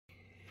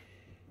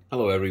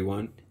Hello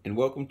everyone, and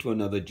welcome to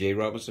another J.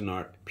 Robinson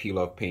Art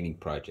peel-off painting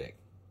project.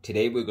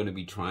 Today we're going to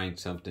be trying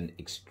something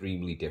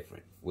extremely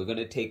different. We're going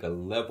to take a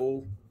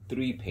level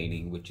 3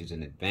 painting, which is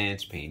an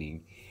advanced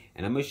painting,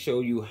 and I'm going to show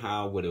you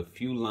how with a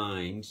few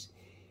lines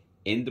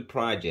in the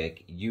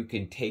project you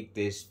can take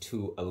this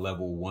to a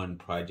level 1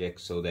 project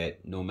so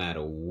that no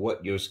matter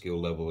what your skill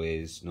level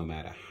is, no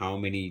matter how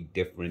many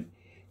different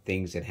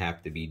things that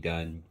have to be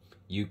done,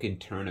 you can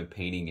turn a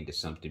painting into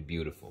something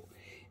beautiful.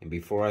 And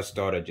before I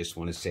start, I just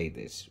want to say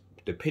this.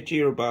 The picture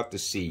you're about to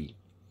see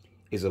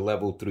is a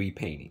level 3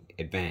 painting,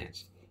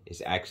 advanced.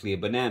 It's actually a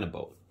banana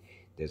boat.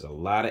 There's a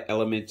lot of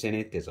elements in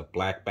it. There's a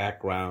black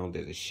background.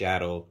 There's a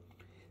shadow.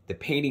 The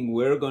painting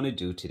we're going to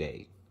do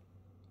today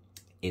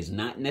is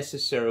not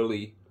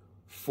necessarily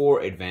for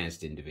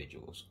advanced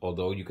individuals,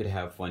 although you could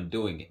have fun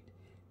doing it.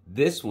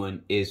 This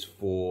one is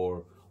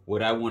for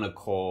what I want to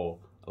call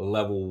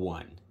level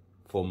 1.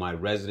 For my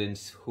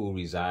residents who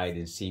reside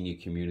in senior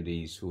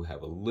communities, who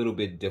have a little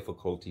bit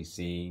difficulty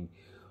seeing,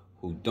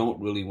 who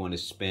don't really want to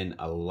spend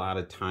a lot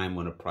of time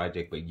on a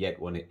project but yet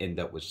want to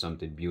end up with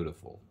something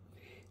beautiful.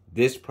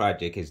 This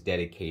project is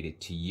dedicated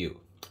to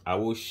you. I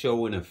will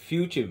show in a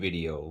future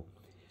video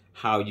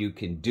how you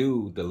can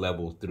do the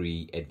level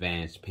 3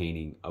 advanced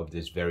painting of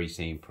this very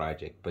same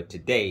project, but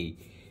today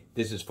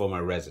this is for my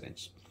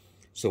residents.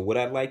 So what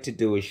I'd like to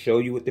do is show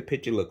you what the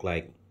picture looked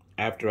like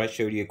after I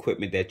show the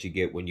equipment that you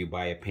get when you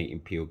buy a paint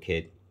and peel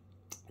kit.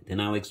 Then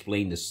I'll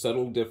explain the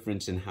subtle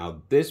difference in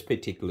how this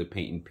particular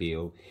paint and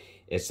peel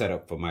is set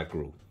up for my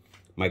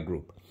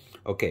group.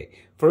 Okay,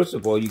 first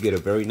of all, you get a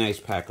very nice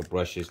pack of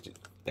brushes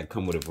that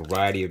come with a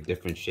variety of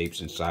different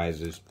shapes and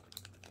sizes.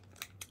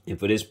 And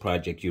for this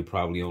project, you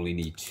probably only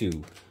need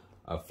 2,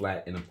 a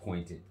flat and a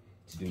pointed,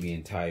 to do the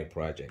entire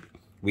project.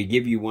 We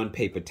give you 1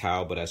 paper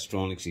towel, but I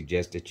strongly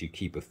suggest that you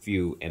keep a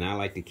few, and I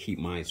like to keep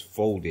mine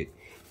folded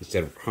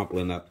instead of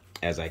crumpling up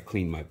as I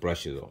clean my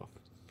brushes off.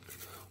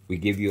 We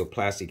give you a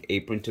plastic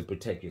apron to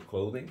protect your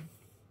clothing.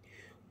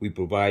 We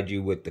provide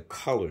you with the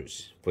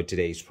colors for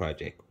today's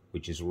project,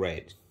 which is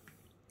red,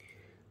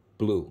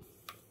 blue,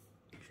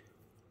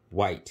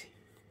 white,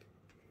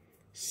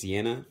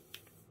 sienna,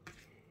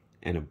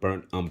 and a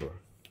burnt umber.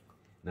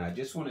 Now, I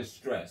just want to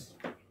stress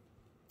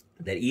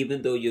that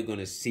even though you're going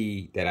to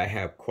see that I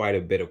have quite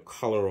a bit of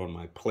color on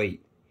my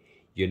plate,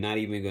 you're not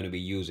even going to be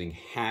using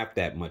half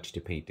that much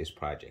to paint this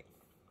project.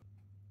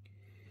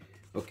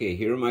 Okay,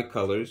 here are my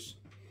colors.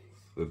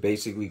 We're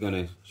basically going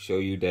to show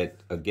you that,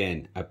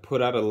 again, I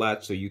put out a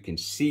lot so you can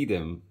see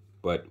them,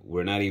 but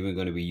we're not even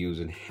going to be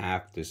using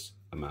half this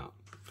amount.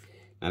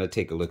 Now to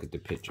take a look at the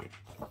picture.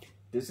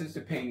 This is the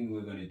painting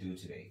we're going to do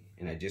today,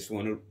 and I just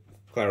want to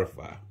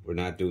clarify, we're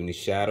not doing the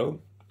shadow,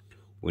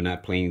 we're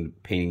not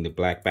painting the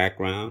black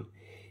background,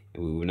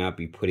 and we will not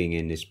be putting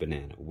in this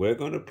banana. We're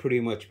going to pretty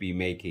much be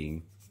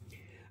making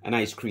an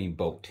ice cream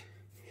boat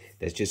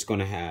that's just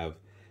going to have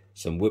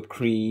some whipped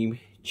cream,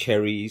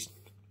 cherries,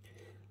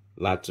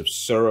 lots of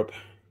syrup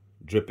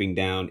dripping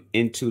down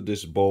into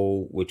this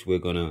bowl, which we're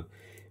going to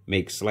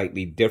make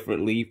slightly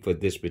differently for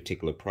this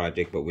particular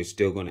project, but we're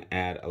still going to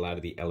add a lot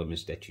of the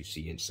elements that you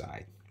see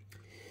inside.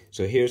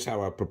 So here's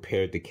how I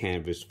prepared the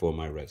canvas for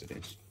my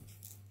residents.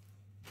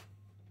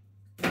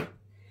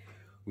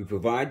 We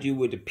provide you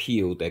with a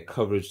peel that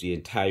covers the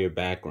entire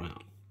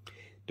background.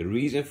 The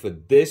reason for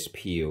this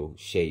peel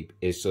shape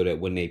is so that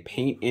when they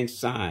paint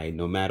inside,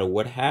 no matter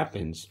what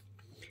happens,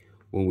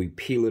 when we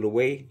peel it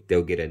away,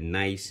 they'll get a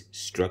nice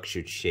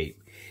structured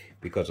shape.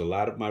 Because a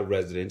lot of my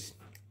residents,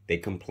 they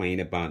complain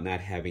about not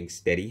having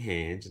steady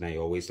hands, and I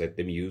always let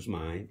them use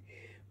mine.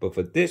 But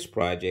for this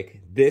project,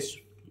 this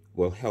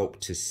will help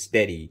to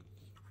steady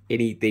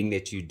anything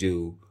that you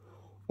do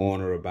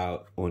on or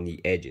about on the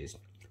edges,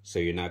 so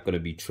you're not going to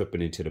be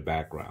tripping into the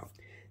background.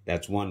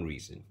 That's one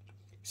reason.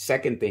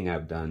 Second thing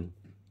I've done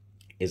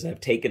is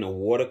I've taken a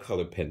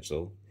watercolor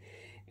pencil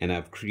and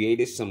I've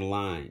created some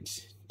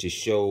lines to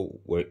show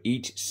where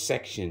each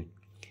section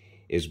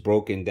is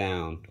broken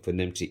down for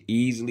them to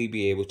easily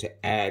be able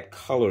to add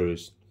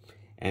colors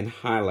and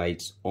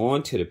highlights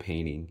onto the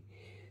painting.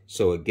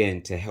 So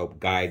again, to help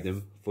guide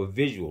them for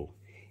visual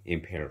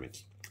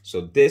impairments.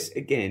 So this,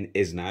 again,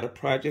 is not a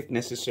project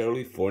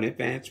necessarily for an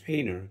advanced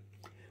painter,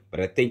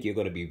 but I think you're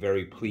going to be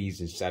very pleased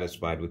and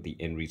satisfied with the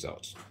end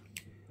results.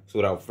 So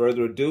without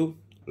further ado,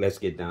 let's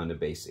get down to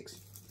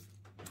basics.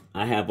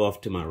 I have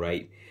off to my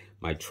right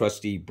my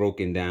trusty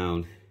broken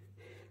down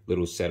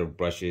little set of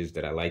brushes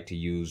that I like to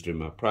use during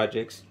my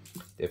projects.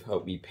 They've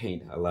helped me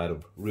paint a lot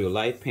of real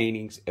life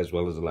paintings as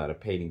well as a lot of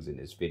paintings in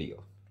this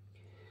video.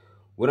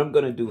 What I'm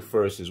going to do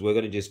first is we're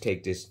going to just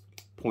take this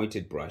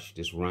pointed brush,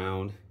 this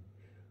round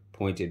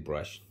pointed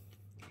brush,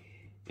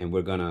 and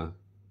we're going to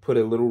put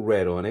a little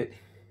red on it,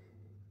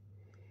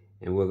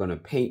 and we're going to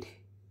paint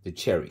the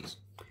cherries.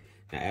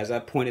 Now, as I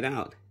pointed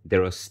out,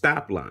 there are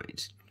stop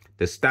lines.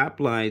 The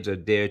stop lines are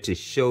there to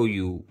show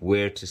you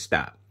where to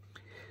stop.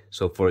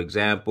 So for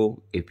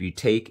example, if you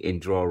take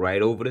and draw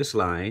right over this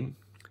line,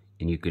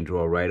 and you can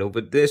draw right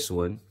over this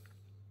one,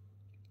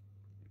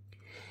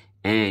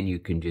 and you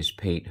can just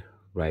paint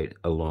right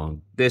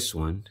along this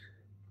one,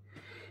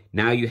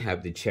 Now you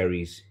have the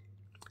cherries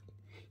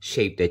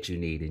shape that you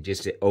need. And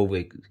just to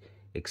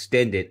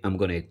overextend it, I'm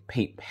going to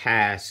paint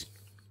past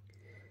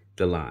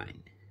the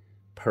line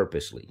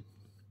purposely,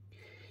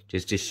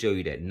 just to show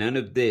you that none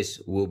of this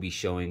will be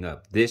showing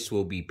up. This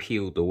will be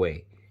peeled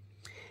away.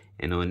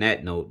 And on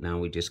that note, now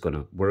we're just going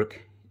to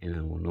work, and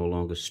I will no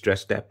longer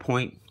stress that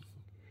point,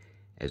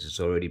 as it's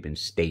already been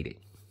stated,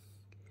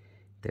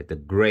 that the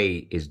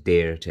gray is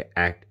there to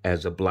act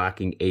as a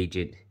blocking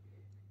agent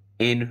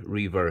in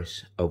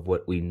reverse of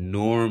what we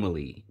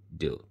normally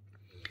do.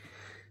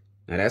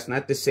 Now, that's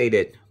not to say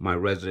that my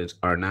residents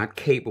are not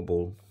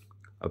capable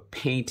of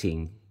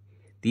painting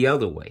the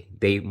other way.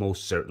 They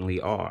most certainly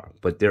are.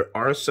 But there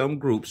are some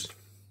groups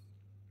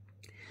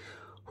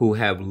who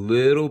have a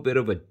little bit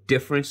of a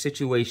different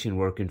situation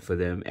working for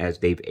them as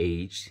they've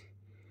aged,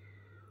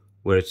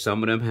 where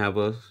some of them have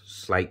a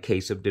slight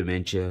case of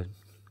dementia,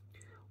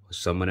 or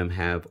some of them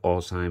have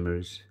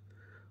Alzheimer's,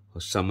 or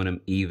some of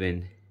them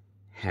even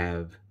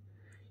have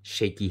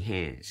shaky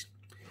hands.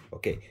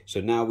 Okay,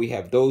 so now we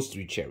have those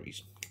 3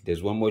 cherries.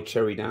 There's one more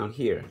cherry down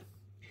here.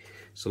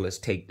 So let's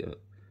take the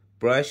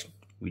brush.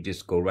 We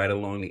just go right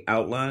along the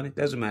outline. It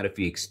doesn't matter if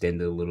you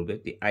extend it a little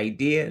bit. The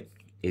idea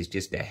is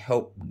just to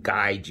help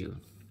guide you.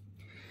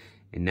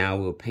 And now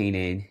we'll paint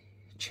in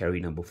cherry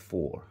number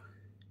 4.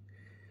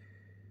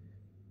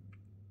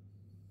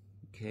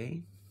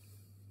 Okay.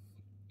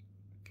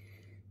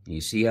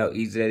 You see how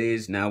easy that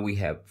is? Now we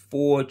have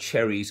 4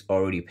 cherries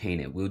already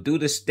painted. We'll do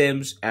the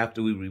stems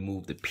after we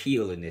remove the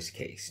peel in this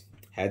case.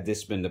 Had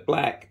this been the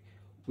black,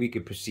 we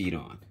could proceed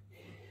on.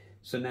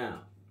 So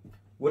now,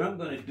 what I'm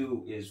going to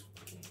do is,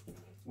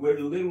 we're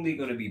literally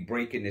going to be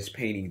breaking this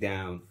painting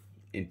down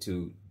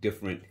into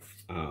different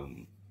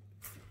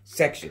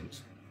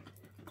sections.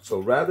 So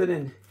rather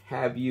than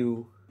have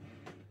you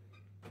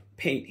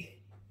paint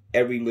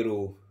every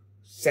little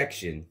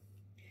section,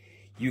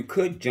 you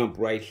could jump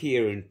right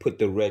here and put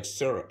the red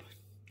syrup.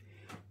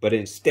 But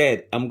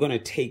instead, I'm going to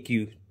take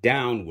you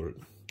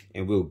downward,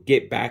 and we'll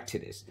get back to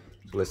this.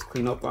 So let's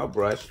clean up our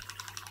brush.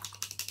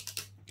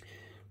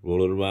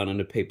 Roll it around on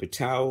the paper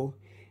towel.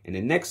 And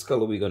the next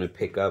color we're going to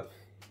pick up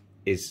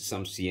is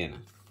some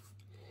sienna.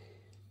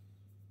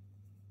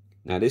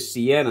 Now this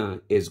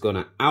sienna is going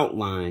to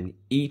outline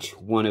each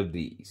one of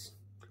these.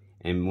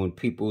 And when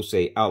people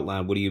say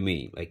outline, what do you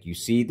mean? Like, you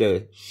see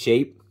the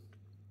shape?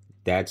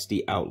 That's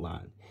the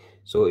outline.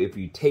 So if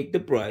you take the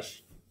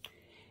brush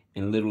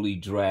and literally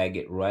drag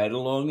it right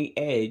along the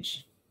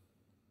edge,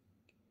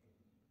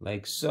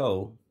 like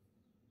so,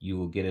 you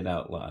will get an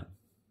outline.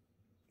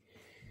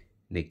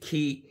 The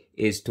key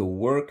is to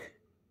work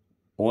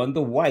on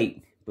the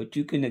white, but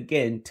you can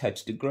again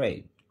touch the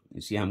gray.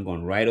 You see I'm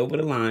going right over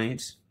the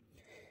lines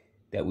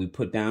that we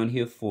put down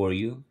here for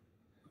you.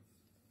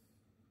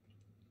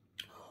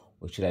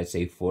 Or should I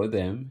say for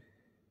them.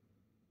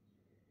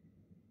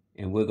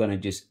 And we're going to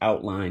just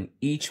outline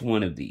each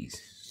one of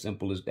these.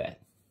 Simple as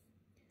that.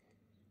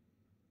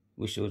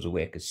 Wish there was a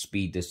way I could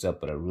speed this up,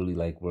 but I really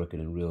like working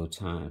in real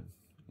time.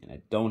 And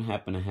I don't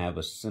happen to have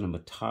a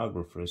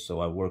cinematographer, so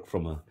I work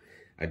from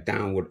a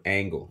downward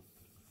angle.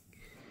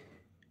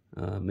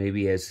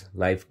 Maybe as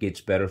life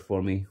gets better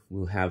for me,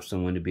 we'll have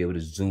someone to be able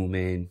to zoom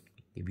in,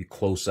 give you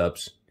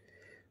close-ups.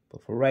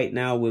 But for right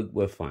now,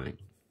 we're fine.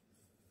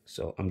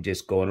 So I'm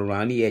just going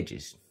around the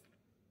edges,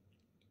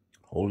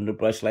 holding the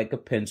brush like a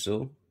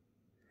pencil.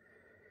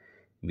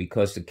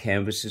 Because the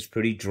canvas is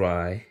pretty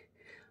dry,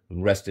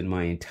 I'm resting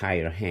my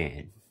entire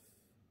hand.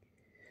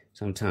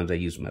 Sometimes I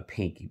use my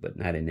pinky, but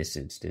not in this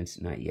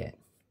instance, not yet.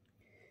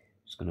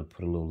 Just going to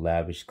put a little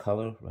lavish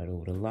color right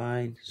over the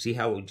line. See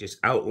how we're just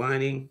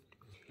outlining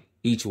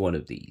each one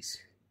of these,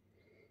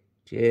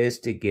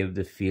 just to give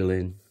the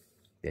feeling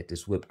that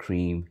this whipped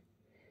cream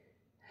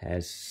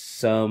has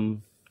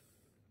some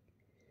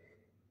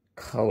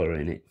color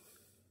in it,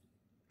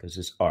 because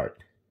it's art.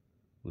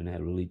 We're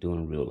not really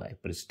doing real life,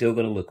 but it's still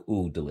going to look,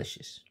 ooh,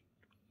 delicious.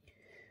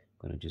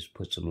 I'm going to just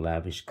put some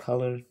lavish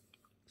color.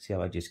 See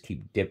how I just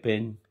keep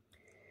dipping,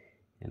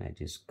 and I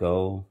just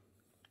go,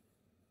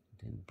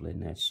 then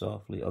blend that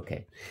softly.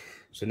 Okay,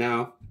 so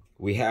now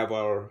we have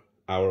our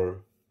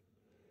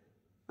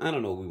I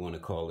don't know what we want to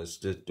call this.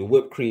 The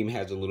whipped cream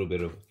has a little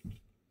bit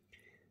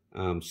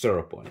of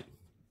syrup on it.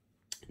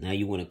 Now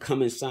you want to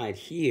come inside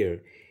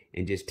here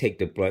and just take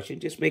the brush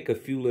and just make a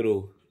few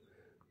little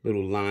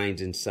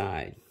lines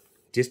inside,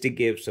 just to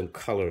give some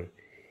color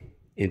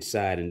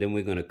inside. And then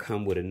we're going to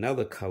come with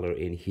another color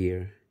in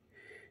here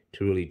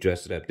to really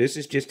dress it up. This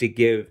is just to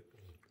give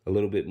a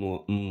little bit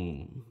more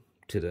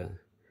to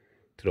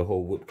the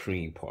whole whipped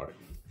cream part.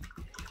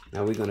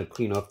 Now we're going to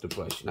clean off the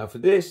brush. Now for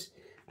this,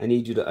 I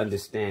need you to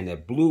understand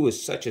that blue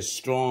is such a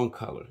strong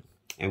color,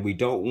 and we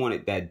don't want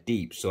it that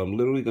deep. So I'm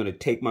literally going to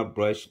take my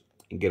brush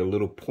and get a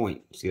little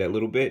point. See that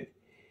little bit?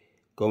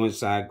 Go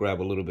inside, grab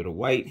a little bit of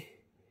white,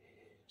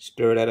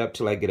 stir that up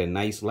till I get a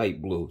nice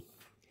light blue.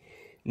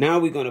 Now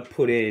we're going to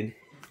put in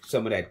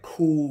some of that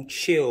cool,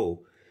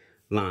 chill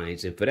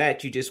lines. And for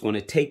that, you just want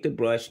to take the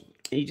brush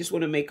and you just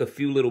want to make a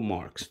few little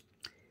marks.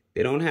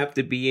 They don't have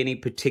to be any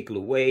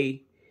particular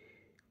way.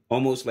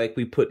 almost like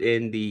we put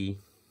in the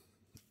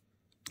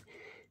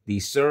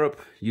syrup,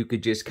 you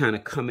could just kind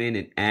of come in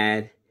and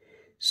add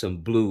some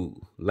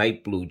blue,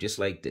 light blue, just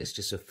like this,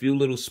 just a few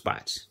little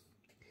spots.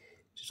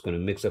 Just going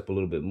to mix up a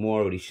little bit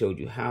more. Already showed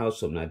you how,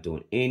 so I'm not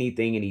doing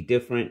anything any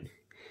different.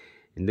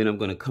 And then I'm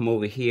going to come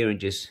over here and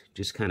just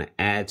kind of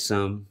add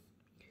some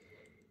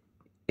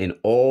in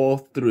all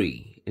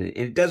three. And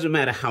it doesn't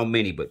matter how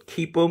many, but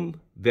keep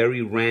them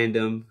very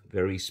random,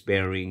 very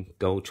sparing.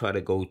 Don't try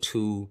to go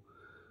too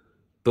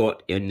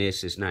thought in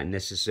this. It's not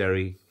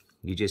necessary.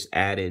 You just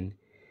add in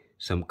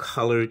some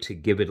color to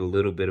give it a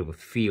little bit of a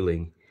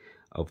feeling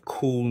of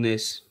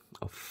coolness,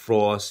 of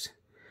frost,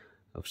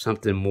 of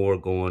something more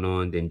going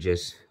on than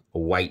just a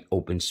white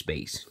open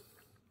space.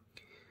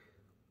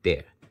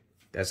 There.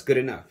 That's good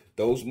enough.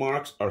 Those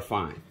marks are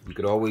fine. You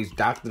could always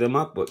doctor them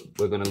up, but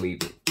we're going to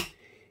leave it.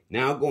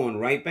 Now going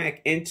right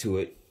back into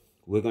it,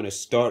 we're going to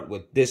start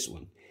with this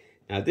one.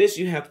 Now this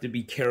you have to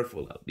be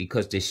careful of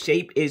because the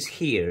shape is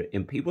here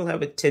and people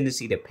have a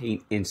tendency to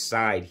paint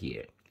inside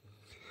here.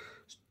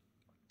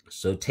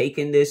 So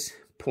taking this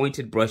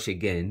pointed brush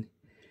again,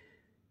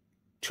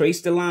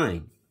 trace the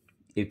line.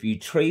 If you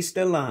trace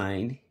the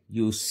line,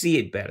 you'll see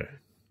it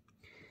better.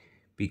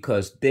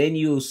 Because then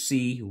you'll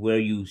see where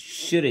you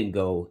shouldn't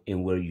go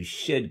and where you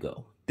should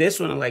go. This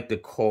one I like to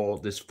call,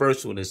 this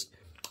first one is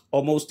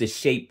almost the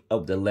shape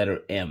of the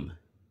letter M.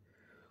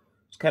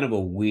 It's kind of a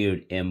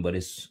weird M, but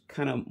it's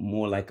kind of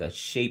more like a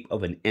shape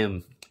of an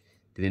M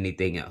than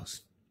anything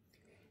else.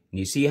 And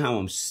you see how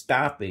I'm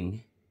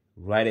stopping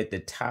right at the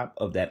top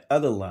of that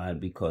other line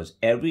because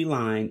every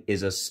line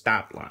is a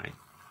stop line.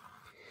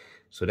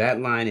 So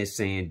that line is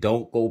saying,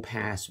 don't go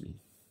past me.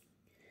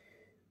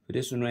 For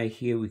this one right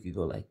here, we could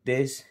go like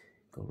this,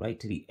 go right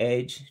to the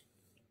edge.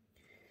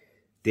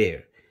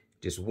 There,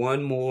 just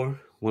one more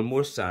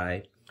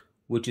side,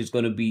 which is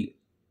going to be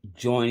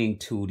joining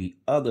to the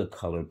other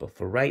color. But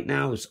for right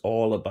now, it's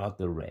all about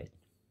the red.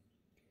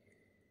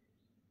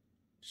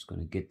 Just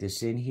going to get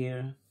this in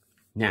here.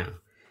 Now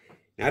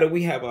that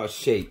we have our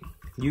shape,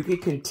 you can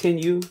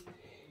continue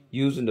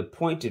using the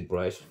pointed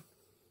brush.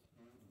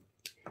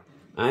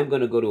 I'm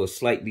going to go to a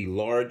slightly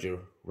larger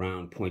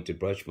round pointed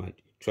brush, my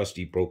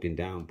trusty broken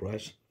down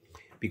brush,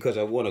 because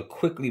I want to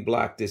quickly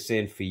block this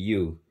in for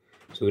you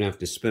so we don't have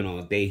to spend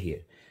all day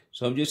here.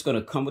 So I'm just going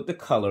to come with the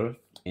color,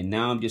 and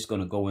now I'm just going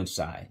to go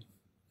inside.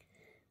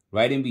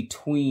 Right in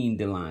between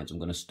the lines. I'm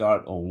going to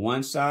start on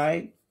one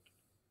side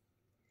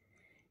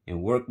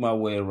and work my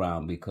way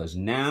around because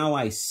now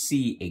I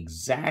see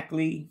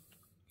exactly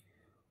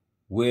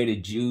where the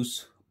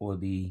juice or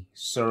the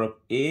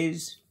syrup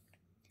is.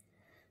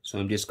 So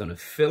I'm just going to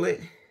fill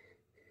it.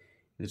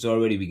 It's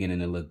already beginning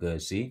to look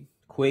good, see?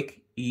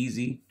 Quick,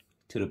 easy,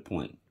 to the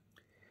point.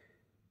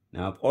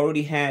 Now, I've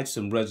already had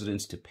some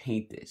residents to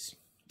paint this.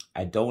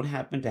 I don't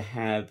happen to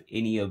have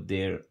any of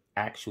their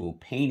actual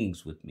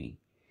paintings with me,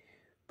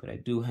 but I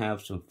do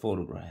have some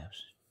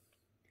photographs.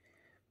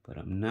 But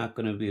I'm not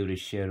going to be able to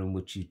share them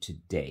with you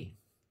today.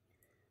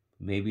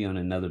 Maybe on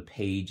another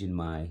page in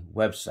my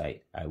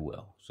website, I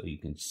will, so you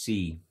can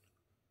see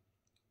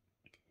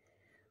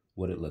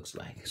what it looks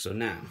like. So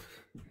now,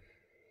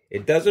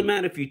 it doesn't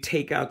matter if you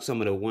take out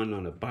some of the one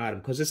on the bottom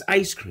because it's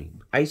ice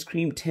cream. Ice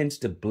cream tends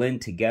to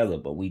blend together,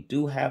 but we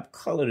do have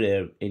color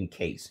there in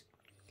case.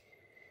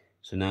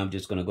 So now I'm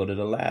just going to go to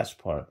the last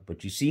part.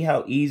 But you see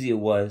how easy it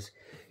was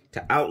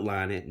to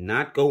outline it,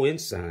 not go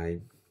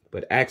inside,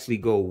 but actually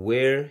go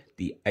where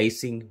the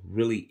icing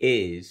really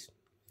is.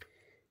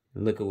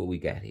 And look at what we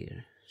got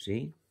here.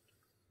 See?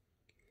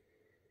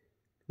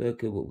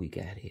 Look at what we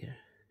got here.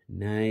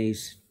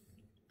 Nice,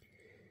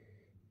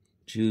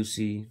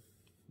 juicy.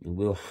 And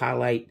we'll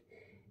highlight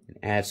and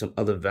add some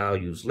other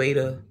values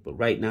later. But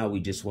right now, we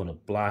just want to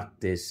block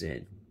this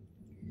in.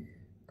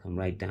 Come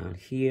right down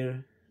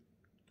here.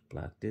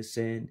 Block this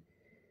in.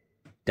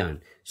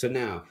 Done. So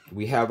now,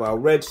 we have our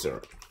red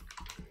syrup.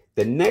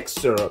 The next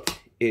syrup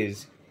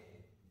is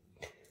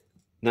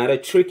not a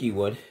tricky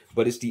one,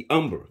 but it's the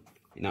umber.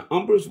 Now,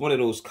 umber is one of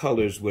those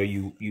colors where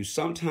you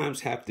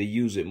sometimes have to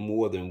use it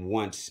more than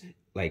once,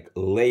 like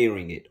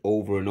layering it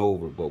over and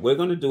over. But we're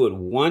going to do it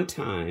one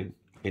time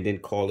and then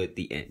call it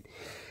the end.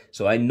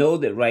 So I know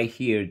that right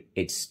here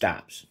it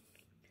stops.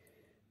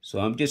 So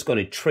I'm just going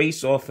to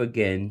trace off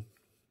again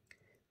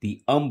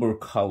the umber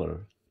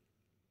color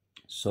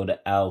so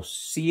that I'll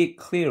see it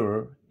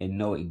clearer and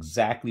know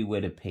exactly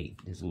where to paint.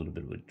 There's a little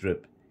bit of a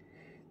drip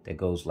that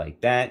goes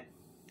like that.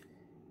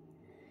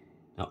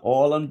 Now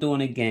all I'm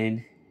doing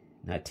again,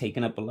 not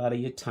taking up a lot of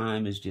your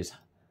time, is just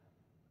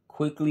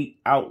quickly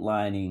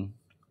outlining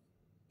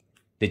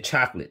the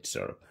chocolate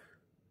syrup,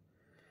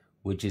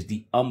 which is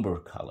the umber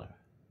color.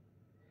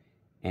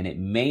 And it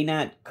may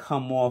not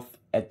come off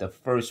at the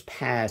first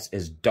pass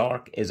as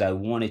dark as I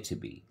want it to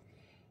be.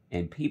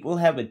 And people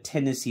have a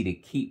tendency to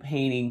keep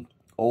painting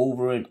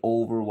over and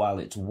over while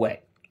it's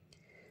wet.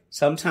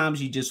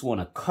 Sometimes you just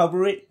want to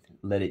cover it,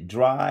 let it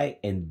dry,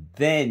 and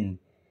then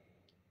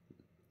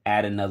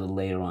add another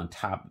layer on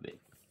top of it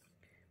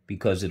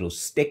because it'll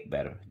stick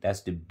better.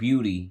 That's the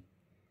beauty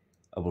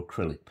of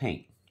acrylic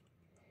paint.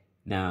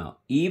 Now,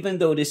 even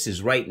though this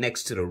is right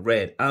next to the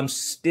red, I'm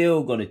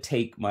still going to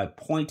take my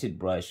pointed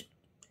brush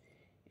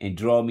and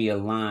draw me a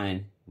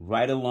line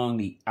right along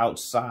the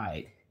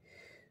outside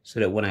so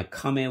that when I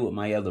come in with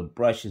my other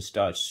brush and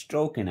start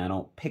stroking, I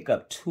don't pick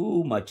up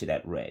too much of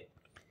that red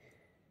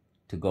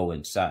to go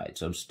inside.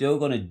 So I'm still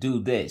going to do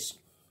this.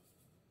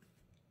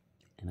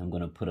 And I'm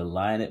going to put a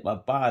line at my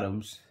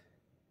bottoms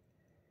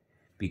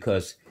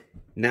because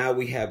now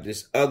we have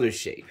this other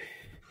shape.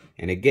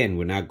 And again,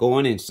 we're not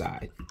going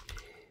inside.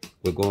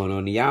 We're going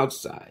on the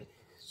outside.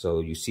 So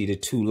you see the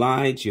two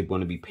lines, you're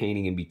going to be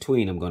painting in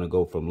between. I'm going to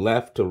go from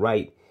left to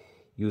right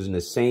using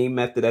the same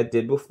method I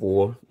did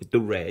before with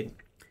the red.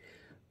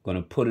 I'm going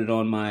to put it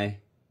on my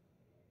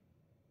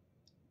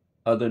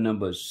other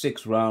number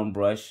 6 round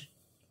brush.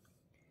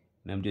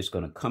 And I'm just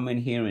going to come in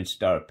here and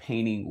start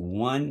painting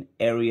one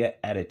area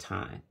at a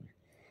time.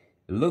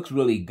 It looks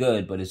really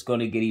good, but it's going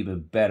to get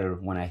even better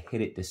when I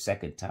hit it the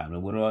second time.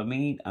 And what do I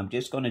mean? I'm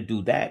just going to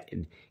do that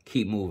and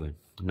keep moving.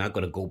 I'm not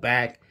going to go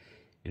back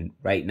and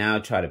right now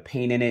try to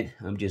paint in it.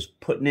 I'm just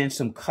putting in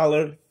some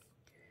color.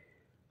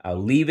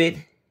 I'll leave it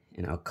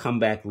and I'll come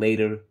back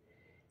later.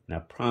 And I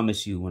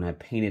promise you, when I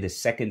paint it a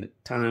second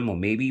time, or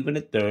maybe even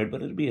a third,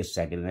 but it'll be a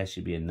second and that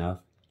should be enough,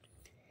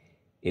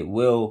 it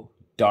will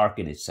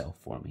darken itself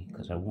for me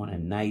because I want a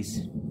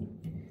nice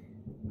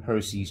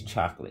Hershey's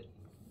chocolate.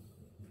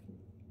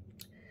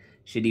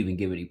 Should even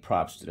give any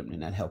props to them. They're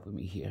not helping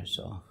me here,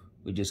 so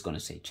we're just going to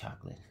say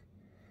chocolate.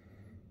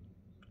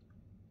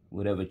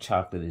 Whatever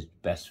chocolate is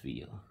best for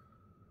you.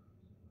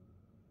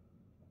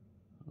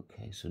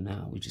 Okay, so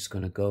now we're just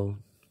going to go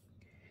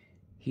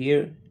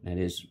here. Now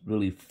there's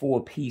really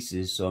 4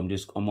 pieces, so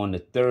I'm on the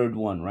 3rd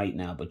one right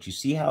now. But you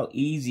see how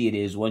easy it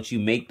is once you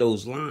make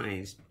those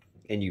lines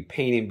and you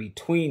paint in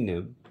between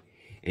them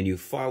and you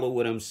follow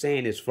what I'm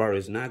saying as far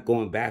as not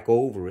going back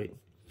over it,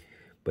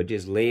 but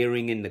just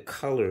layering in the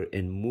color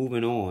and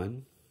moving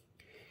on,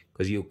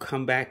 because you'll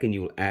come back and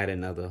you'll add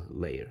another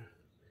layer.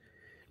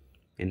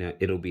 And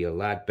it'll be a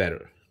lot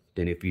better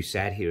than if you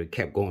sat here and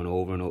kept going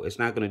over and over. It's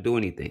not going to do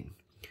anything.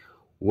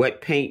 Wet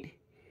paint,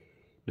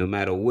 no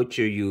matter what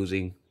you're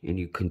using, and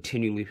you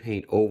continually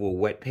paint over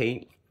wet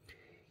paint,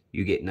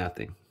 you get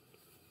nothing.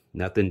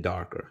 Nothing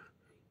darker.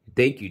 You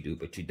think you do,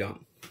 but you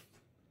don't.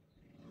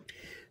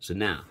 So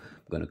now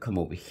I'm going to come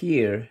over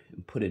here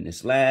and put in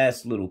this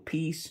last little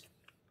piece.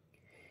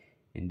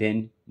 And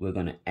then we're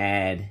going to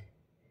add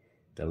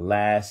the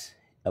last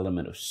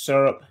element of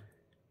syrup.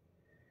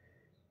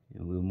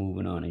 And we're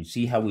moving on. And you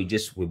see how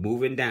we're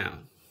moving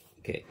down.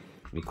 Okay,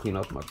 let me clean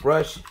off my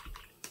brush.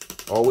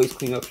 Always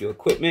clean up your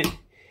equipment.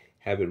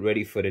 Have it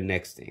ready for the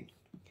next thing.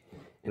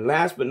 And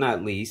last but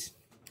not least,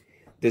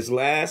 this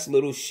last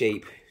little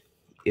shape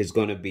is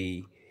going to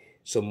be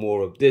some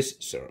more of this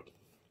syrup,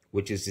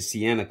 which is the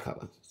sienna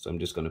color. So I'm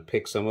just going to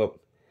pick some up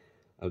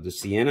of the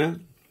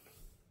sienna.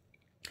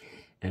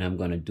 And I'm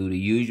going to do the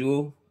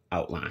usual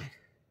outline.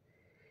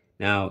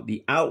 Now,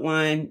 the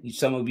outline,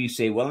 some of you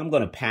say, well, I'm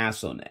going to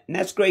pass on that. And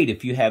that's great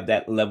if you have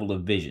that level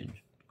of vision.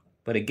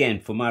 But again,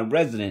 for my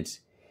residents,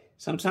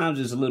 sometimes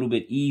it's a little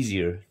bit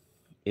easier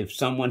if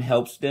someone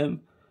helps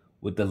them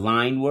with the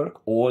line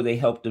work, or they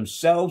help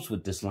themselves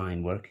with this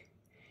line work.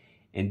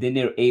 And then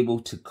they're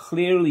able to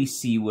clearly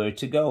see where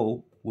to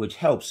go, which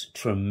helps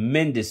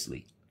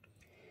tremendously,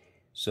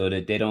 so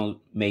that they don't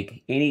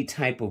make any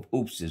type of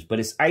oopses. But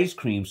it's ice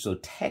cream, so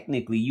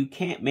technically you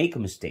can't make a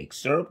mistake.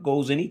 Syrup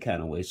goes any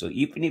kind of way. So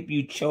even if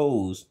you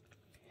chose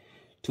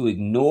to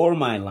ignore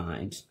my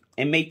lines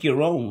and make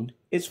your own,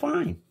 it's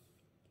fine.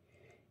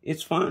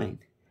 It's fine.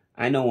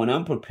 I know when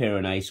I'm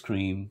preparing ice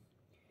cream,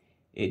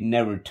 it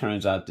never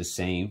turns out the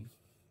same.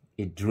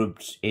 It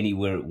drips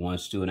anywhere it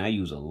wants to, and I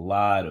use a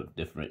lot of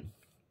different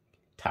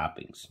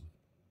toppings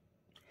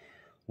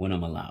when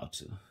I'm allowed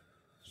to.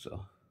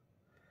 So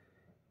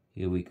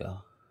here we go.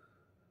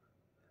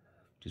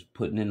 Just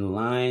putting in the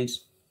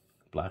lines,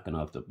 blocking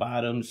off the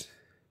bottoms,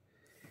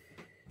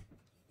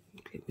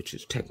 okay, which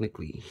is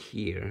technically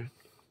here,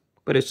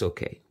 but it's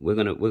okay. We're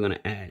gonna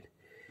add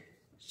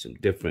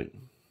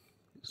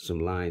some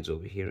lines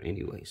over here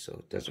anyway, so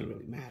it doesn't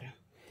really matter.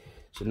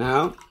 So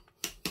now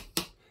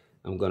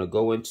I'm gonna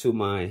go into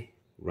my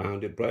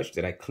rounded brush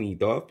that I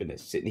cleaned off and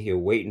it's sitting here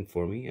waiting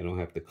for me. I don't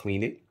have to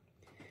clean it.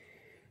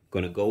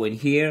 Gonna go in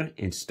here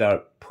and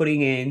start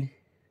putting in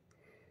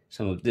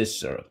some of this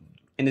syrup.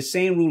 And the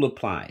same rule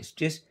applies.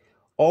 Just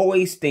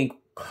always think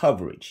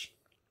coverage.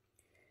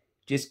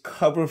 Just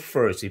cover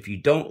first. If you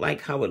don't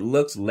like how it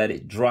looks, let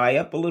it dry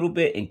up a little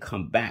bit and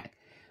come back.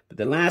 But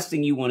the last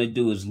thing you want to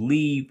do is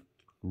leave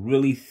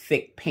really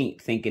thick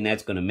paint thinking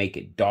that's going to make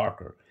it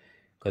darker,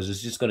 because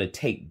it's just going to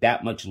take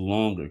that much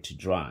longer to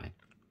dry.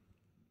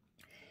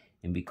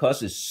 And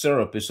because it's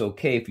syrup, it's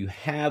okay if you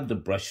have the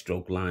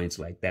brushstroke lines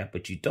like that,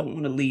 but you don't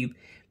want to leave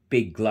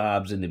big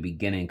globs in the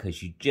beginning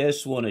because you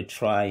just want to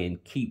try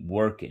and keep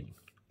working.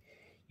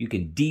 You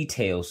can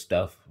detail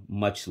stuff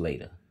much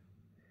later.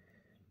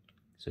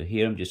 So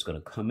here I'm just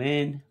going to come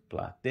in,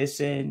 block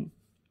this in.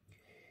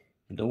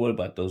 And don't worry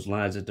about those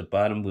lines at the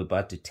bottom. We're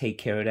about to take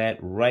care of that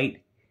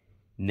right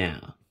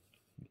now.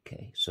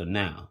 Okay, so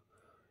now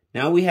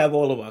we have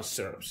all of our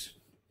syrups.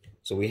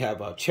 So we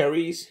have our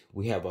cherries,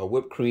 we have our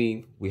whipped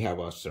cream, we have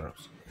our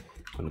syrups.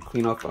 I'm gonna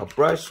clean off our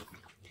brush.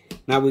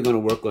 Now we're gonna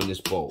work on this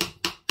bowl.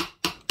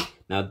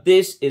 Now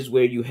this is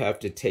where you have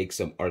to take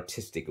some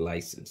artistic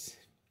license.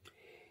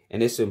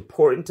 And it's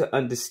important to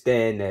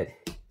understand that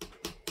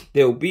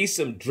there'll be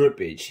some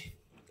drippage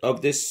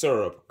of this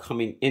syrup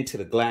coming into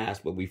the glass,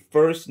 but we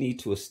first need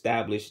to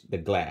establish the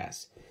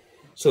glass.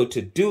 So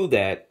to do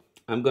that,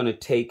 I'm gonna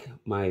take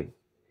my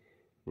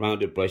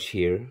rounded brush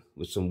here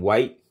with some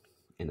white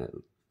and a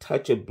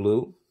touch of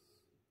blue,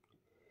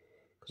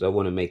 because I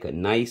want to make a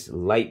nice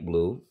light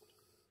blue.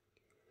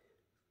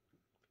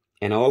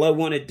 And all I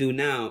want to do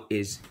now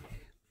is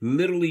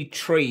literally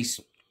trace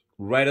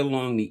right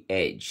along the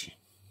edge.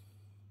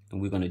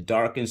 And we're going to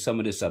darken some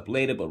of this up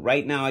later, but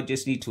right now I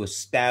just need to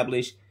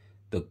establish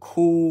the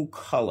cool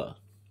color.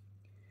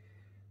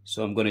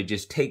 So I'm going to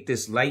just take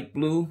this light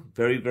blue,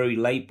 very, very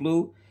light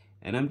blue,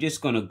 and I'm just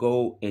going to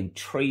go and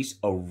trace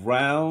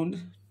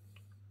around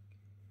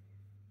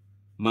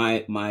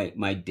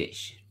my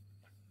dish.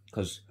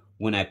 Because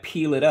when I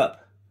peel it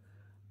up,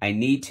 I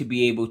need to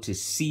be able to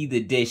see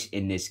the dish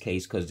in this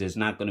case, because there's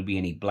not going to be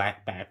any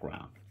black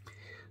background.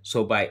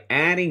 So by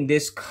adding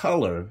this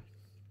color,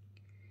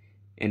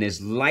 and it's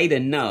light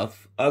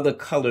enough, other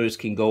colors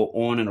can go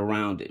on and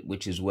around it,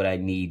 which is what I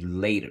need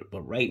later.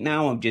 But right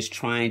now I'm just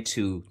trying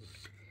to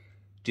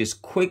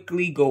just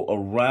quickly go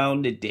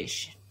around the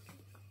dish.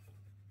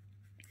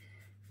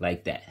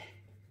 Like that.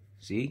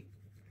 See?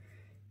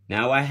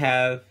 Now I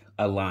have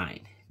a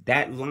line.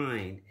 That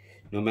line,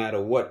 no matter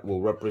what,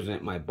 will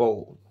represent my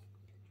bowl.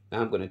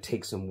 Now I'm going to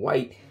take some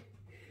white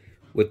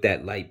with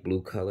that light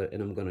blue color,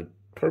 and I'm going to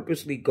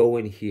purposely go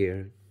in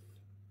here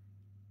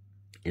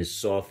and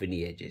soften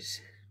the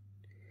edges.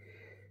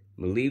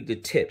 I'm going to leave the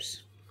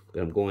tips,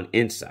 but I'm going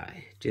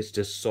inside just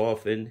to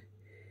soften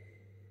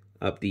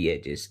up the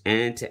edges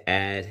and to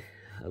add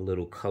a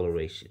little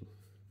coloration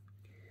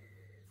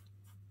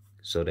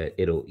so that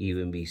it'll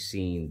even be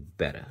seen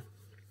better.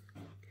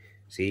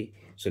 See?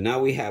 So now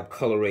we have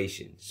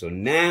coloration. So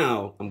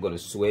now I'm going to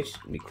switch.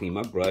 Let me clean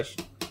my brush.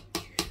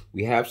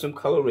 We have some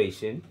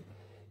coloration.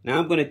 Now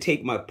I'm going to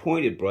take my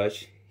pointed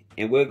brush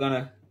and we're going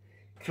to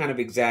kind of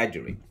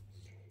exaggerate.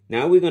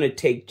 Now we're going to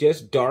take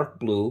just dark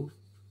blue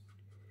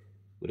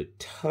with a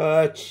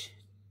touch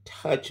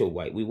of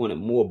white. We want it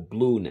more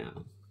blue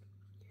now.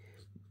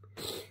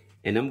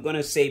 And I'm going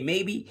to say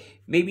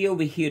maybe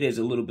over here there's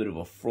a little bit of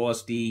a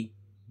frosty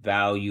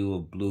value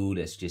of blue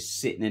that's just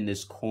sitting in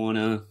this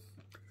corner.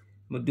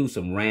 I'm going to do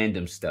some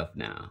random stuff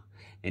now.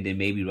 And then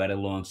maybe right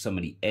along some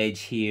of the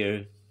edge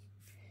here,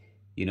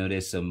 you know,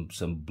 there's some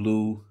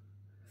blue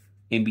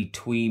in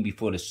between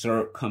before the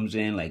syrup comes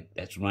in, like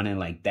that's running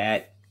like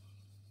that.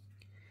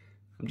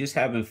 I'm just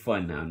having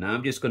fun now. Now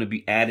I'm just going to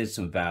be adding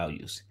some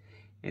values.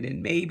 And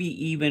then maybe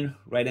even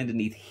right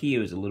underneath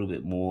here is a little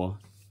bit more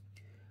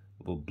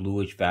of a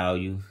bluish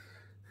value,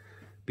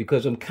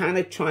 because I'm kind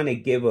of trying to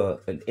give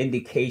an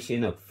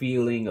indication, a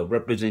feeling, a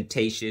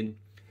representation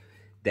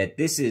that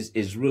this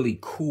is really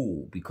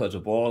cool because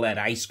of all that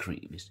ice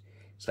cream. It's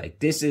like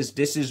this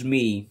is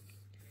me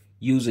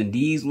using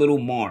these little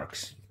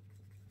marks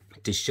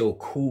to show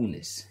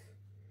coolness,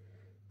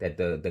 that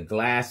the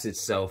glass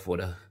itself or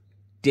the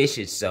dish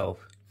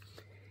itself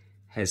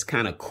has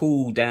kind of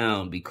cooled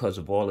down because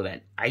of all of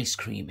that ice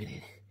cream in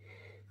it.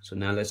 So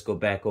now let's go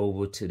back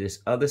over to this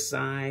other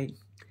side,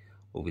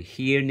 over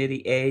here near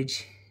the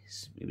edge.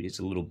 Maybe it's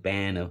a little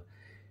band of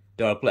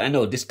dark blue. I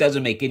know this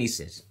doesn't make any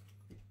sense.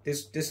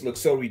 This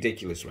looks so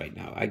ridiculous right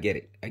now. I get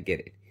it. I get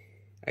it.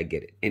 I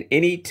get it. And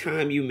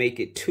anytime you make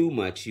it too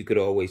much, you could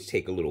always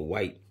take a little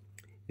white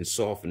and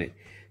soften it.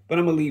 But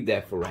I'm going to leave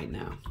that for right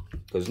now,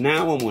 because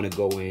now I want to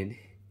go in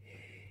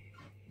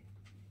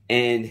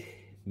and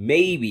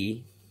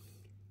maybe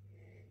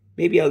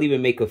I'll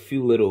even make a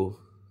few little,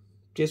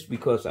 just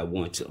because I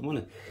want to. I'm going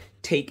to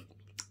take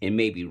and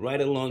maybe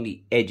right along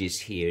the edges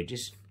here,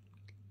 just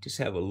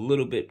have a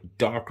little bit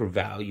darker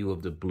value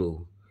of the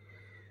blue.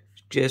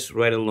 Just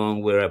right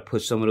along where I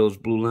put some of those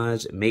blue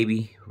lines,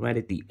 maybe right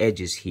at the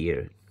edges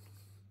here.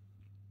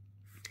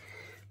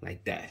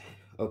 Like that.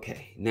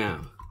 Okay,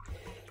 now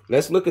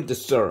let's look at the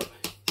syrup.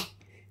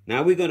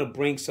 Now we're going to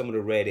bring some of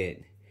the red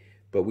in,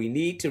 but we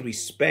need to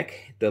respect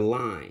the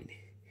line.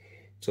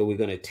 So we're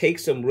going to take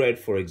some red,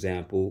 for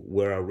example,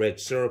 where our red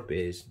syrup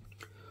is.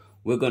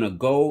 We're going to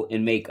go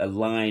and make a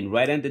line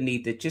right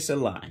underneath it, just a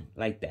line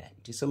like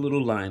that, just a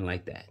little line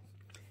like that.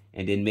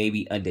 And then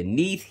maybe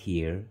underneath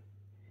here,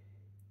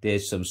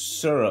 there's some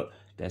syrup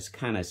that's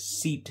kind of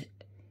seeped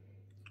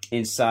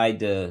inside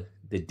the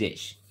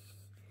dish.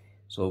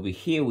 So over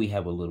here we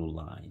have a little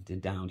line. Then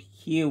down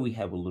here we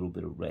have a little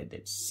bit of red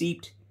that's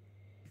seeped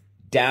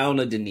down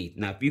underneath.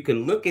 Now if you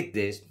can look at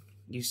this,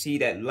 you see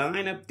that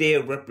line up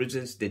there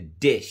represents the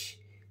dish.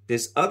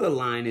 This other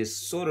line is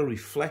sort of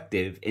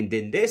reflective, and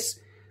then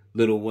this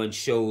little one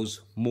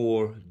shows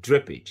more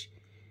drippage.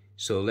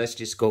 So let's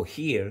just go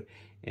here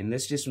and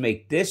let's just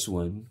make this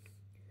one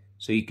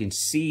so you can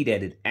see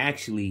that it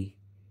actually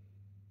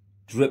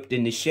dripped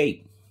into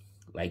shape.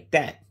 like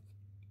that.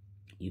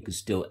 You can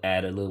still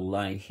add a little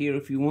line here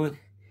if you want.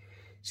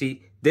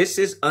 See, this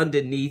is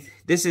underneath,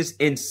 this is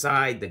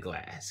inside the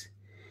glass.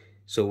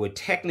 So we're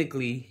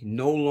technically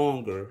no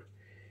longer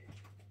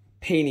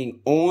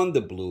painting on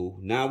the blue.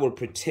 Now we're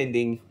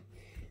pretending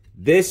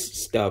this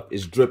stuff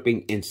is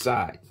dripping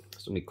inside.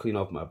 So let me clean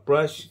off my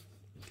brush.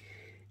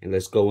 And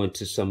let's go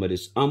into some of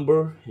this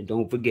umber. And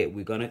don't forget,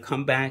 we're going to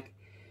come back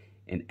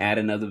and add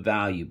another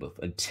value. But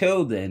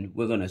until then,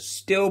 we're going to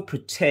still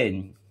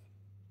pretend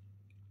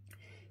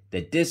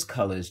that this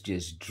color is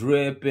just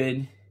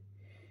dripping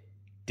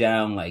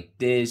down like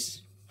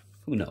this.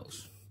 Who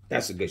knows?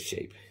 That's a good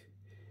shape.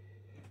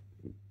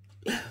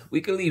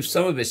 We can leave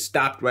some of it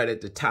stopped right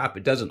at the top.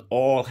 It doesn't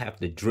all have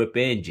to drip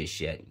in just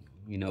yet,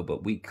 you know,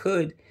 but we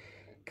could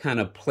kind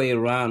of play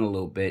around a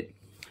little bit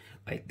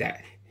like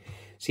that.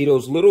 See,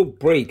 those little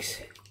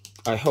breaks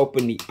are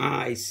helping the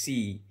eye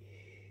see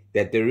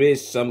that there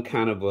is some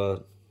kind of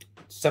a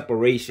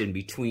separation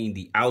between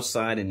the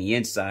outside and the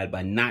inside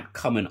by not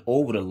coming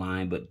over the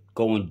line, but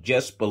going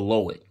just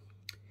below it.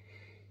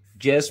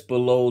 Just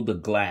below the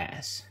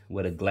glass,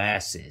 where the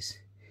glass is.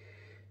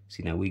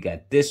 See, now we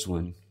got this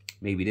one.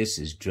 Maybe this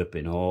is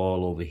dripping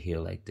all over here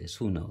like this.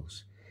 Who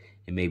knows?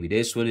 And maybe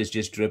this one is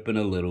just dripping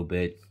a little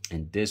bit.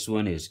 And this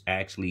one is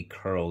actually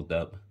curled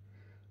up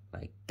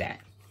like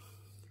that.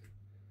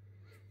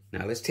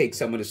 Now let's take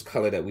some of this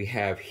color that we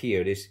have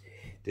here.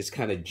 This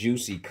kind of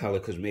juicy color,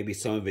 because maybe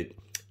some of it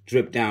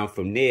dripped down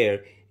from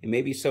there. And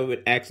maybe some of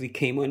it actually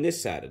came on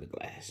this side of the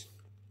glass.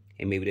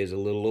 And maybe there's a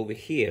little over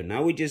here.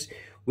 Now we're just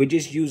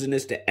using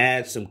this to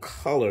add some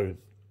color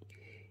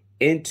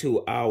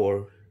into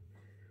our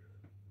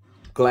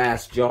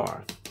glass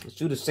jar. Let's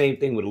do the same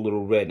thing with a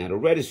little red. Now the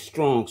red is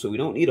strong, so we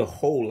don't need a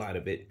whole lot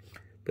of it,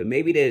 but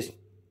maybe there's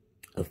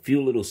a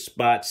few little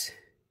spots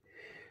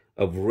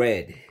of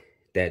red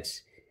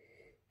that's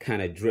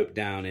kind of dripped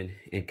down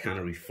and kind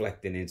of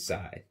reflecting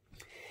inside.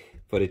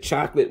 For the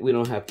chocolate, we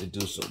don't have to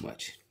do so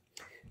much.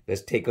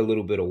 Let's take a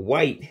little bit of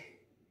white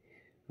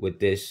with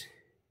this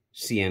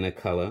sienna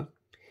color.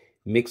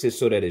 Mix it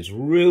so that it's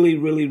really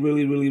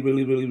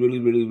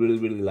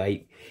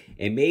light.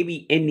 And maybe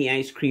in the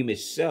ice cream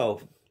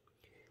itself,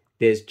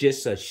 there's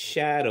just a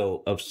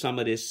shadow of some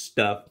of this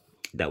stuff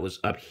that was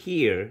up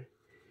here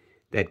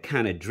that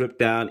kind of dripped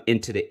down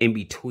into the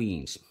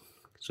in-betweens.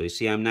 So you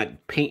see, I'm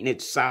not painting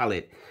it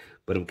solid,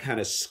 but I'm kind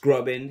of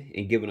scrubbing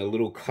and giving a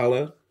little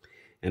color.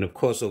 And of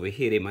course, over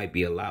here, there might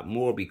be a lot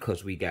more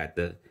because we got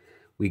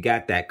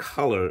that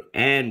color,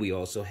 and we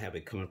also have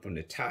it coming from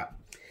the top.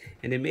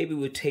 And then maybe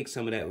we'll take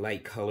some of that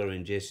light color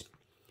and just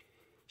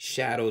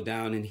shadow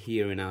down in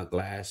here in our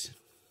glass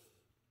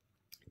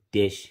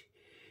dish,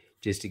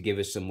 just to give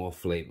it some more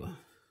flavor.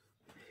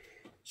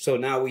 So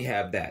now we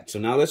have that. So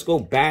now let's go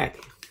back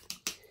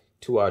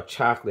to our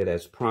chocolate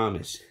as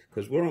promised,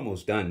 because we're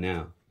almost done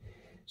now.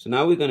 So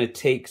now we're going to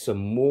take some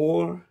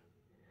more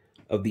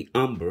of the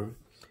umber,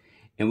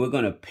 and we're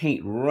going to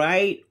paint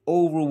right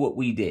over what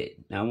we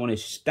did. Now I want to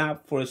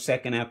stop for a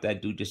second after I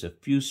do just a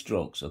few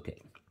strokes.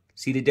 Okay,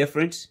 see the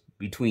difference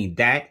between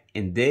that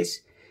and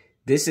this?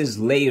 This is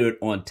layered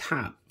on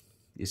top.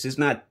 This is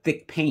not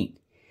thick paint.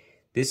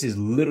 This is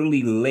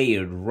literally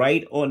layered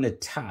right on the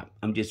top.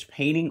 I'm just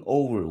painting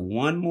over it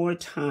one more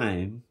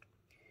time,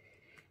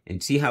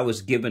 and see how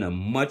it's given a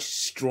much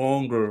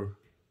stronger,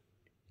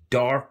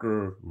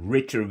 darker,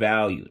 richer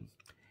value.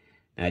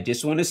 Now, I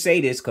just want to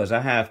say this because I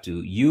have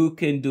to. You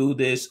can do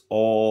this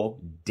all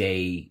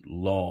day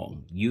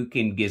long. You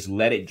can just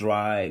let it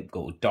dry,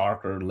 go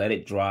darker, let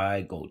it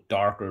dry, go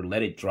darker,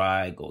 let it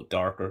dry, go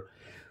darker.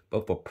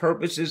 But for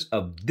purposes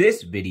of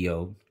this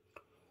video,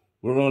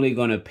 we're only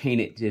going to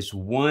paint it just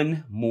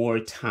one more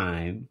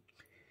time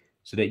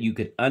so that you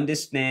could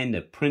understand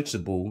the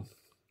principle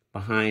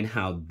behind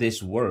how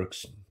this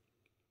works.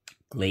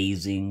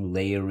 Glazing,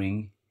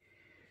 layering,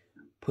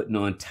 putting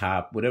on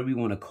top, whatever you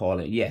want to call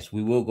it. Yes,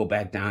 we will go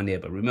back down there,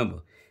 but remember,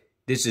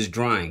 this is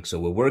drying. So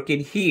we're working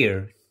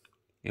here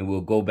and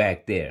we'll go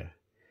back there.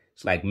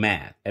 It's like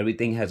math.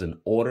 Everything has an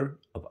order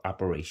of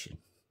operation.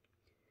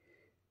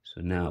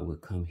 So now we'll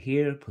come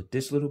here, put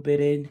this little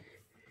bit in.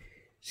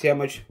 See how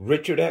much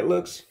richer that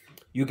looks?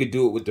 You could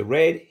do it with the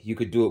red. You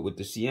could do it with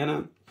the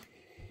sienna,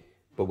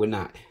 but we're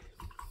not.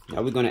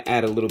 Now we're going to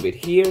add a little bit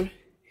here,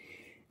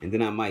 and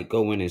then I might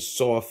go in and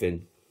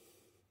soften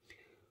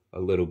a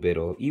little bit,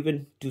 or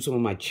even do some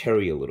of my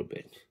cherry a little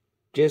bit,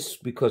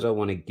 just because I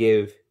want to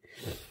give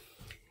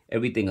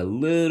everything a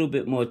little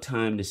bit more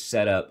time to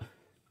set up.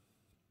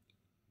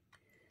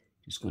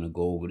 Just going to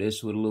go over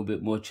this with a little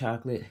bit more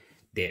chocolate.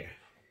 There.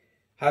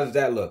 How does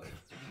that look?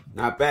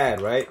 Not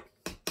bad, right?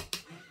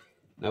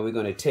 Now we're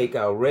going to take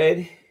our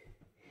red,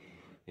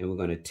 and we're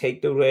going to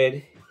take the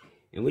red,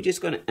 and we're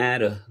just going to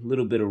add a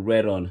little bit of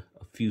red on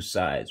a few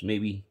sides,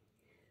 maybe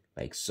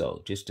like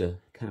so, just to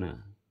kind of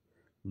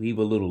leave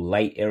a little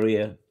light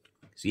area.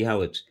 See how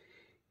it's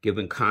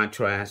giving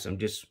contrast? I'm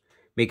just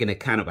making a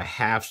kind of a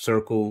half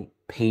circle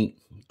paint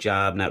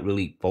job, not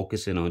really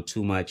focusing on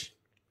too much,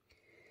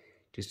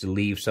 just to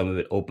leave some of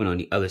it open on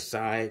the other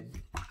side.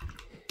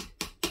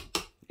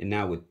 And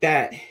now with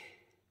that,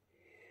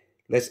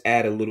 let's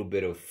add a little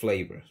bit of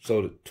flavor.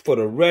 So for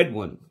the red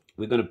one,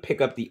 we're going to pick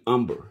up the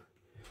umber.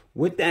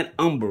 With that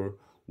umber,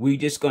 we're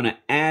just going to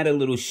add a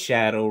little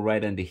shadow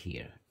right under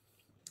here.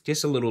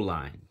 Just a little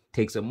line.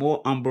 Take some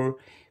more umber.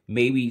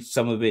 Maybe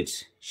some of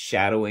it's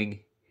shadowing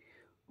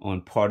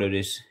on part of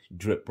this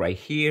drip right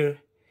here.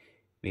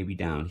 Maybe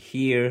down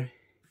here.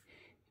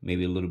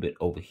 Maybe a little bit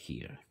over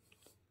here.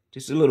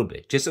 Just a little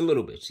bit. Just a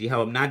little bit. See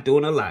how I'm not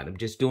doing a lot. I'm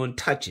just doing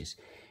touches.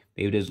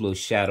 Maybe there's a little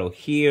shadow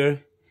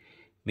here.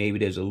 Maybe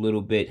there's a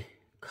little bit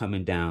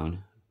coming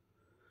down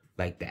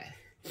like that.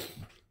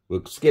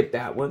 We'll skip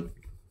that one.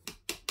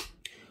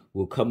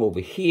 We'll come over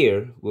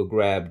here. We'll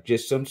grab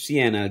just some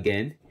sienna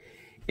again.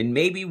 And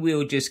maybe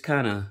we'll just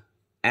kind of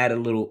add a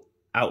little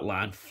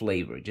outline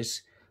flavor.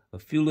 Just a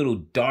few little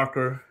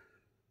darker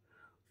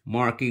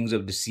markings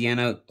of the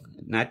sienna.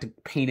 Not to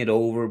paint it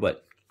over,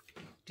 but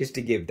just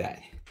to give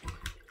that.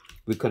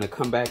 We're going to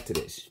come back to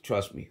this.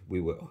 Trust me, we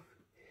will.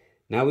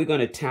 Now we're going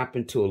to tap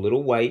into a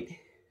little white.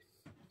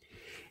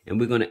 And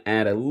we're going to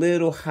add a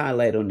little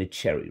highlight on the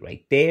cherry.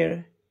 Right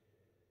there.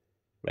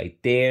 Right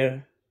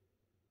there.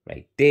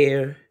 Right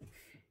there.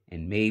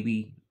 And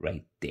maybe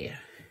right there.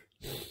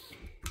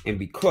 And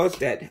because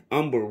that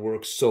umber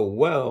works so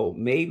well,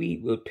 maybe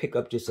we'll pick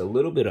up just a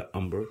little bit of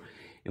umber.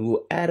 And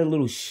we'll add a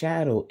little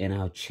shadow in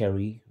our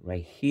cherry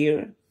right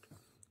here.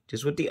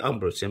 Just with the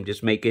umber. So I'm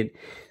just making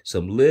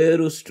some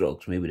little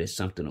strokes. Maybe there's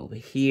something over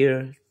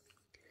here.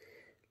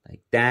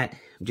 Like that.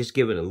 I'm just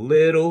giving a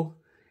little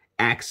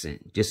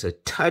accent. Just a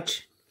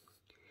touch.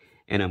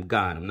 And I'm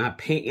gone. I'm not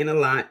painting a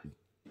lot.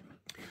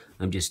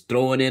 I'm just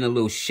throwing in a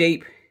little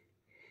shape.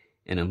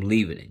 And I'm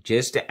leaving it.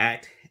 Just to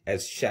act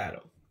as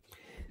shadow.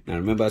 Now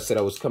remember I said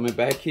I was coming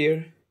back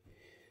here?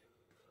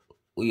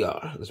 We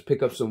are. Let's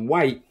pick up some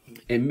white.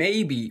 And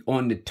maybe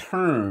on the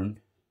turn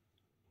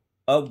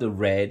of the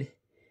red,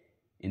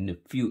 in a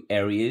few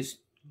areas,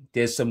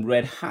 there's some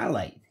red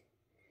highlight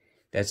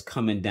that's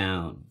coming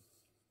down.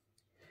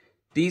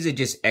 These are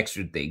just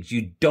extra things.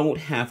 You don't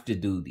have to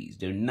do these.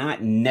 They're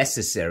not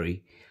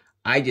necessary.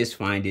 I just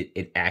find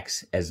it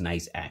acts as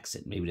nice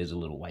accent. Maybe there's a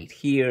little white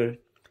here.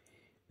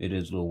 Maybe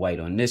there's a little white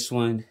on this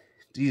one.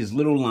 These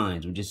little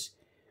lines. We're just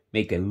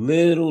making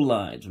little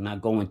lines. We're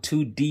not going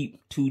too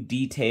deep, too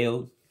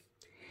detailed.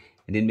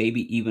 And then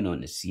maybe even on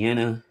the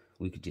sienna,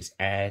 we could just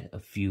add a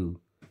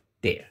few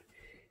there.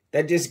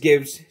 That just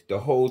gives the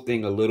whole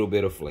thing a little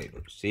bit of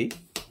flavor. See?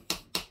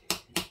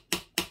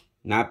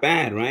 Not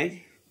bad,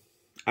 right?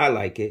 I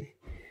like it.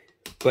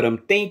 But I'm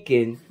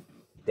thinking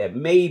that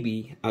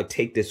maybe I'll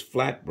take this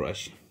flat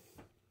brush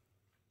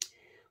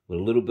with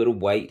a little bit of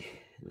white,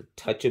 a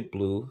touch of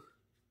blue.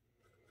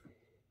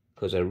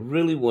 Because I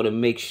really want to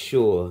make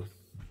sure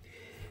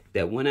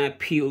that when I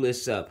peel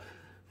this up,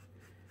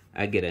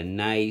 I get a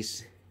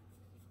nice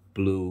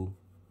blue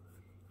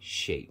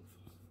shape.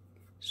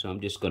 So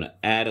I'm just going to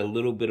add a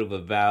little bit of a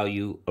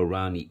value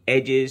around the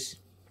edges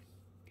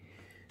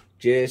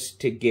just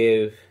to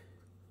give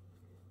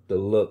the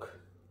look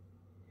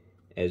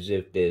as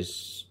if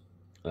there's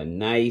a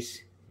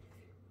nice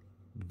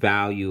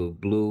value of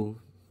blue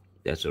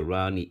that's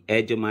around the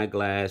edge of my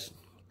glass.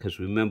 Because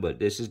remember,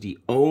 this is the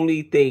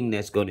only thing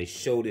that's going to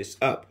show this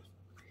up.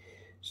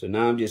 So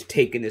now I'm just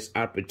taking this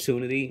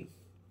opportunity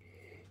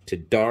to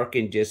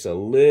darken just a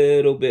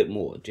little bit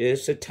more,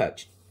 just a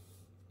touch.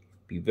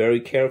 Be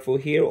very careful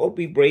here, or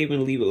be brave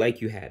and leave it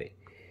like you had it.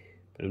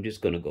 But I'm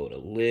just going to go with a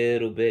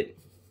little bit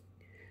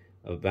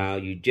of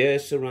value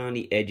just around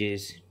the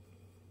edges.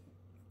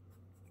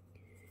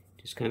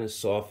 Just kind of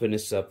soften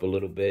this up a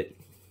little bit,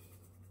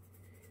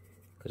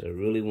 because I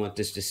really want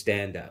this to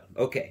stand out.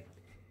 Okay,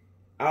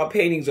 our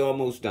painting's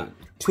almost done.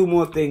 Two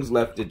more things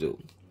left to do.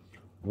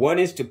 One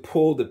is to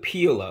pull the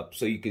peel up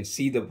so you can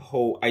see the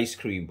whole ice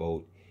cream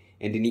boat.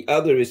 And then the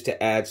other is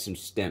to add some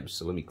stems.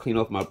 So let me clean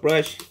off my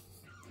brush.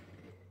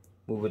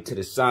 Move it to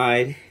the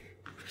side.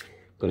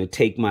 Gonna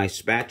take my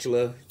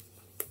spatula.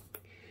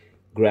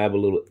 Grab a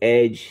little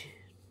edge.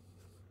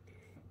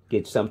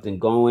 Get something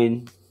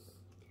going.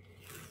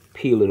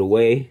 Peel it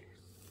away.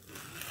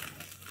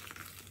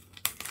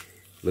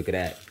 Look at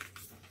that.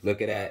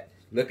 Look at that.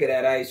 Look at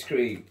that ice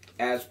cream.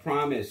 As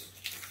promised.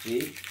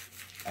 See?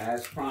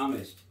 As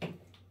promised.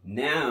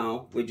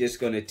 Now, we're just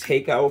going to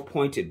take our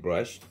pointed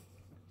brush.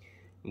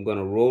 I'm going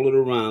to roll it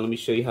around. Let me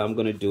show you how I'm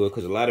going to do it,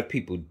 because a lot of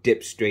people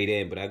dip straight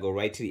in, but I go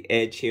right to the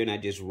edge here and I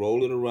just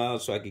roll it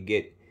around so I can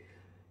get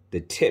the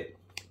tip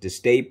to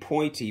stay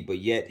pointy, but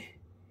yet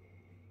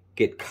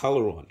get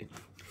color on it.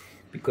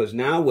 Because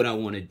now what I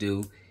want to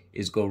do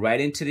is go right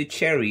into the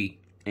cherry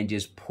and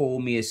just pull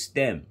me a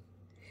stem.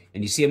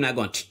 And you see I'm not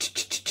going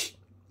ch-ch-ch-ch-ch.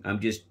 I'm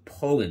just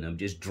pulling. I'm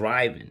just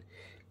driving.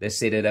 Let's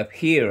say that up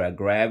here I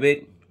grab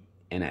it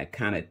and I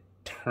kind of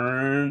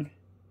turn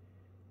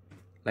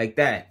like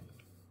that.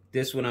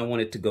 This one I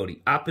want it to go the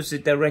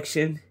opposite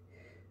direction.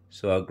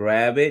 So I'll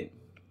grab it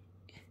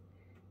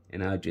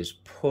and I'll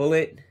just pull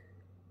it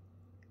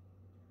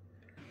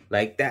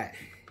like that.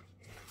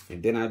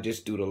 And then I'll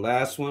just do the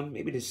last one,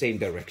 maybe the same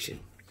direction.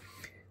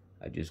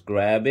 I just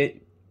grab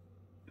it,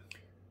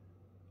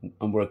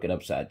 I'm working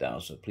upside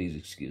down, so please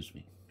excuse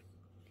me.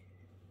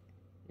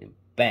 And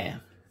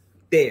bam.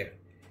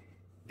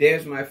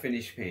 There's my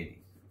finished painting.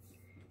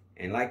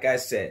 And like I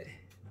said,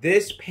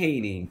 this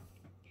painting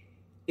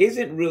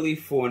isn't really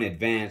for an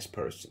advanced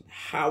person.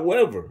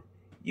 However,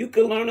 you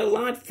can learn a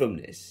lot from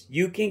this.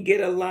 You can get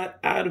a lot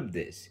out of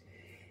this.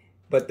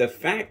 But the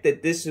fact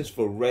that this is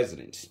for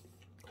residents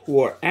who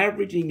are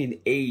averaging in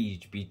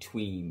age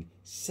between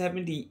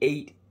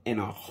 78 and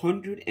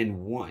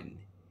 101,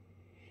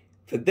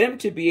 for them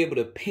to be able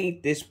to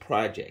paint this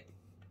project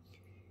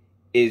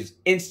is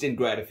instant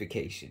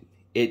gratification.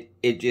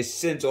 It just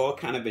sends all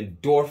kind of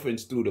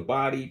endorphins through the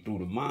body, through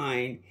the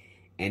mind,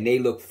 and they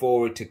look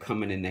forward to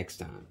coming the next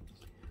time.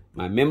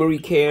 My memory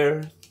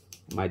care,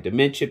 my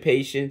dementia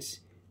patients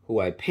who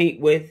I paint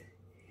with,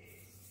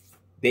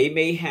 they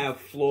may have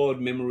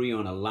flawed memory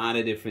on a lot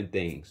of different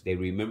things. They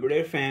remember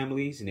their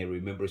families and they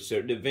remember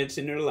certain events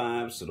in their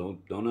lives, so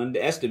don't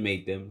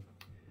underestimate them.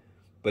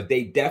 But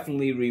they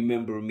definitely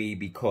remember me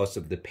because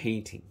of the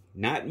painting.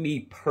 Not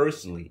me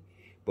personally,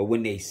 but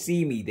when they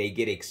see me, they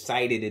get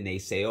excited and they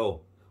say,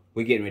 oh,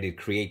 we're getting ready to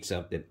create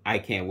something. I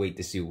can't wait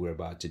to see what we're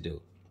about to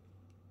do.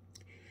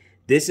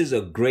 This is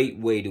a great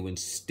way to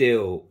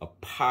instill a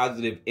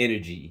positive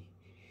energy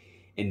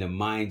in the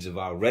minds of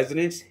our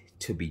residents,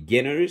 to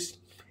beginners,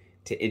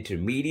 to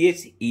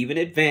intermediates, even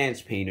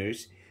advanced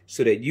painters,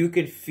 so that you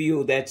can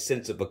feel that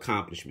sense of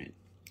accomplishment.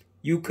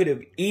 You could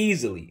have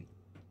easily,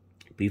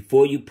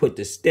 before you put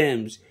the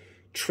stems,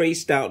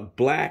 traced out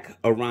black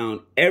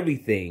around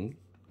everything,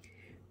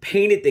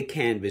 painted the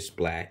canvas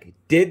black,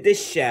 did the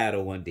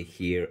shadow under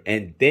here,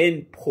 and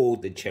then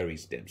pulled the cherry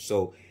stem.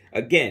 So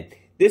again,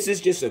 this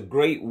is just a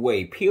great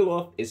way.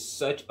 Peiloff is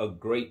such a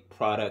great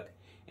product,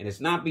 and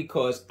it's not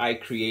because I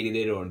created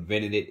it or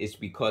invented it. It's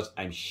because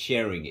I'm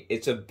sharing it.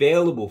 It's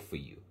available for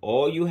you.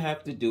 All you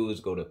have to do is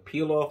go to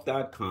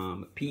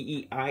peiloff.com,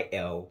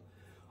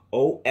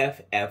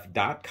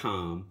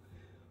 Peiloff.com,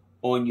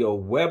 on your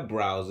web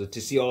browser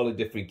to see all the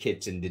different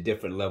kits and the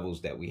different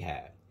levels that we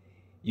have.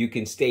 You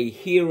can stay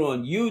here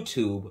on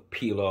YouTube,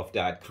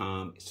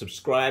 Peiloff.com,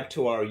 subscribe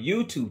to our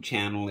YouTube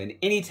channel, and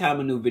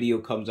anytime a new video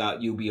comes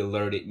out, you'll be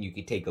alerted and you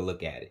can take a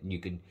look at it. And you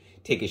can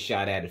take a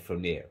shot at it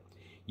from there.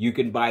 You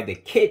can buy the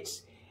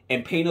kits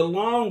and paint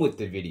along with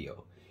the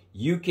video.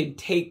 You can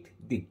take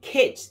the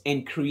kits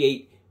and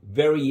create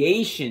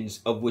variations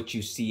of what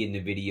you see in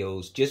the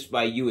videos just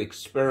by you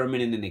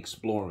experimenting and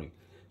exploring.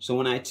 So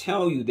when I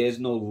tell you there's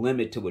no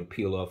limit to what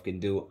Peiloff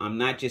can do, I'm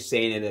not just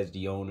saying it as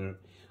the owner,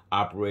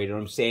 operator,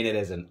 I'm saying it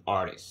as an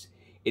artist.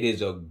 It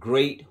is a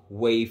great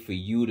way for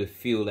you to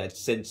feel that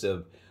sense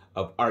of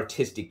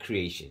artistic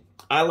creation.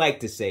 I like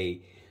to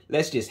say,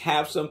 let's just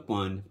have some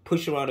fun,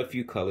 push around a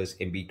few colors,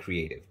 and be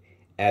creative,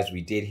 as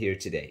we did here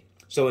today.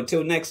 So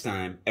until next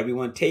time,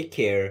 everyone take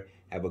care,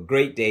 have a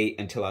great day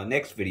until our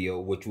next video,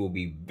 which will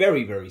be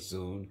very, very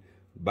soon.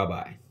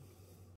 Bye-bye.